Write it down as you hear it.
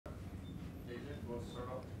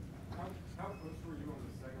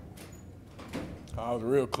I was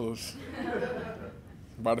real close.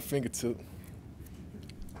 By the fingertip.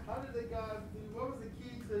 How did the guys do? What was the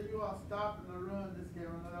key to you all stopping the run this game?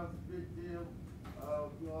 I know that was a big deal.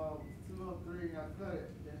 You all 203 and I cut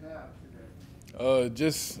it in half today.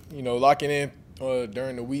 Just, locking in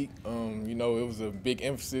during the week. It was a big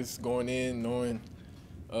emphasis going in, knowing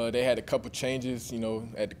they had a couple changes,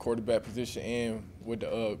 at the quarterback position and with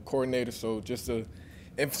the coordinator. So just the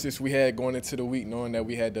emphasis we had going into the week, knowing that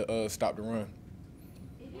we had to stop the run.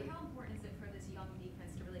 How important is it for this young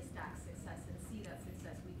defense to really stack success and see that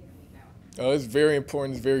success week in and week out? It's very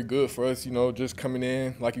important. It's very good for us, just coming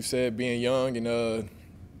in, like you said, being young and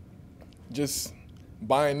just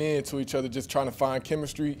buying into each other, just trying to find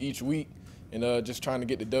chemistry each week and just trying to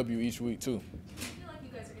get the W each week, too. Do you feel like you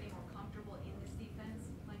guys are getting more comfortable in this defense,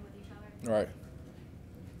 playing with each other? Right.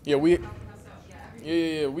 Yeah,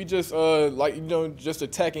 we just, just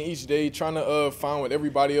attacking each day, trying to find what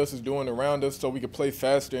everybody else is doing around us so we can play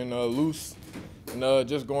faster and loose and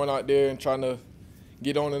just going out there and trying to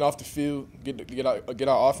get on and off the field, get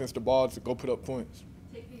our offense the ball to go put up points.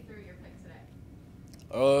 Take me through your picks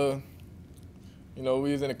today.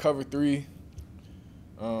 We was in a cover 3,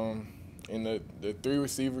 and the 3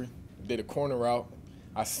 receiver did a corner route.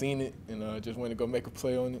 I seen it and just went to go make a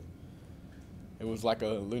play on it. It was like a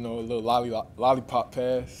little lollipop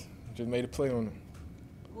pass. Just made a play on it.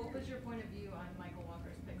 What was your point of view on Michael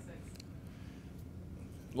Walker's pick 6?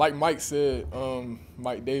 Like Mike said,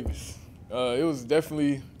 Mike Davis. It was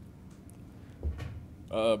definitely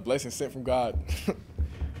a blessing sent from God.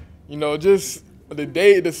 Just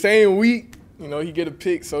the same week, he get a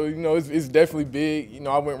pick. So, it's definitely big.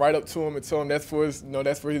 I went right up to him and told him that's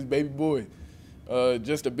for his baby boy.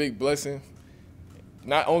 Just a big blessing.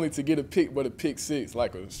 Not only to get a pick, but a pick 6,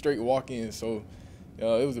 like a straight walk-in. So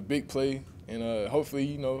it was a big play. And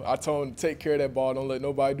hopefully, I told him to take care of that ball. Don't let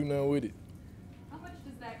nobody do nothing with it. How much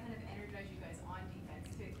does that kind of energize you guys on defense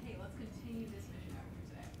to, hey, let's continue this mission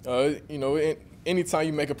over today? Anytime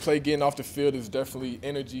you make a play getting off the field is definitely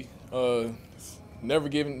energy.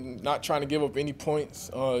 Not trying to give up any points.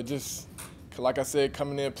 Just, like I said,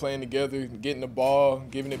 coming in, playing together, getting the ball,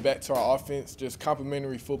 giving it back to our offense, just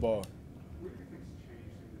complimentary football.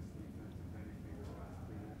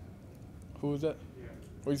 Who was that? Yeah.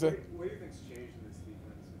 What do you say? What do you think's changed in this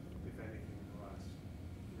defense, if anything, in the last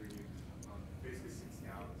 3 weeks? Basically since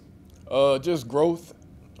Dallas. Just growth,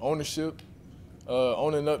 ownership,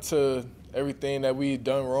 owning up to everything that we've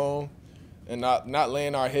done wrong, and not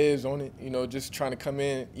laying our heads on it. Just trying to come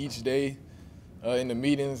in each day in the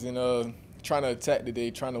meetings and trying to attack the day,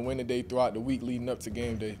 trying to win the day throughout the week leading up to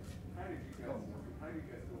game day. How did you guys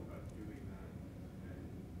go about doing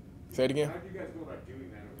that? Say it again. How did you guys go about doing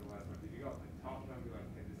that over the last month? Did you go talk to them and be like,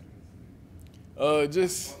 hey, this is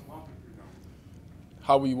Just walk me through that.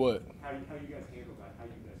 how we what? How you guys handled that? How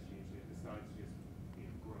you guys changed it besides just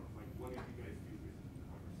growth? Like, what did you guys do with the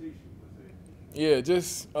conversation? Was it? Yeah,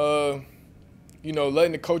 just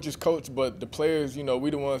letting the coaches coach, but the players, we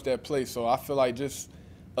the ones that play. So I feel like just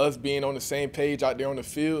us being on the same page out there on the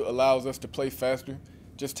field allows us to play faster.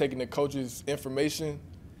 Just taking the coaches' information,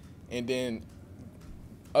 and then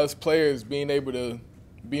us players being able to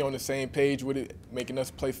be on the same page with it, making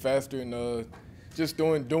us play faster and just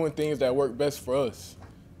doing things that work best for us.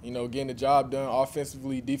 Getting the job done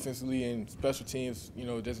offensively, defensively, and special teams.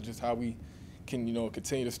 That's just how we can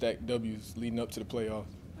continue to stack W's leading up to the playoffs.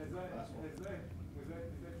 Was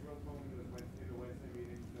that drill home in the Wednesday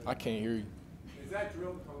meetings? I can't hear you. Is that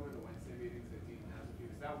drill home in the Wednesday meetings that Dean has with you?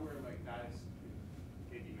 Is that where that is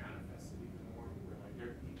maybe manifested even more? Where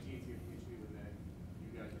Dean's here to teach you and then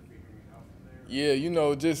you guys are figuring it out from there?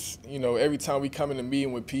 Yeah, just every time we come in a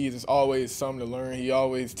meeting with Pease, it's always something to learn. He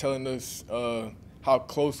always telling us how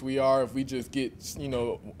close we are if we just get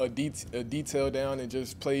a detail down and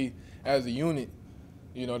just play as a unit.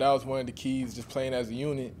 That was one of the keys, just playing as a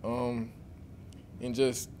unit, and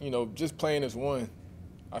just playing as one.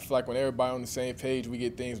 I feel like when everybody on the same page, we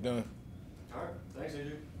get things done. All right. Thanks,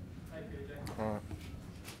 AJ. Thank you, AJ. All right.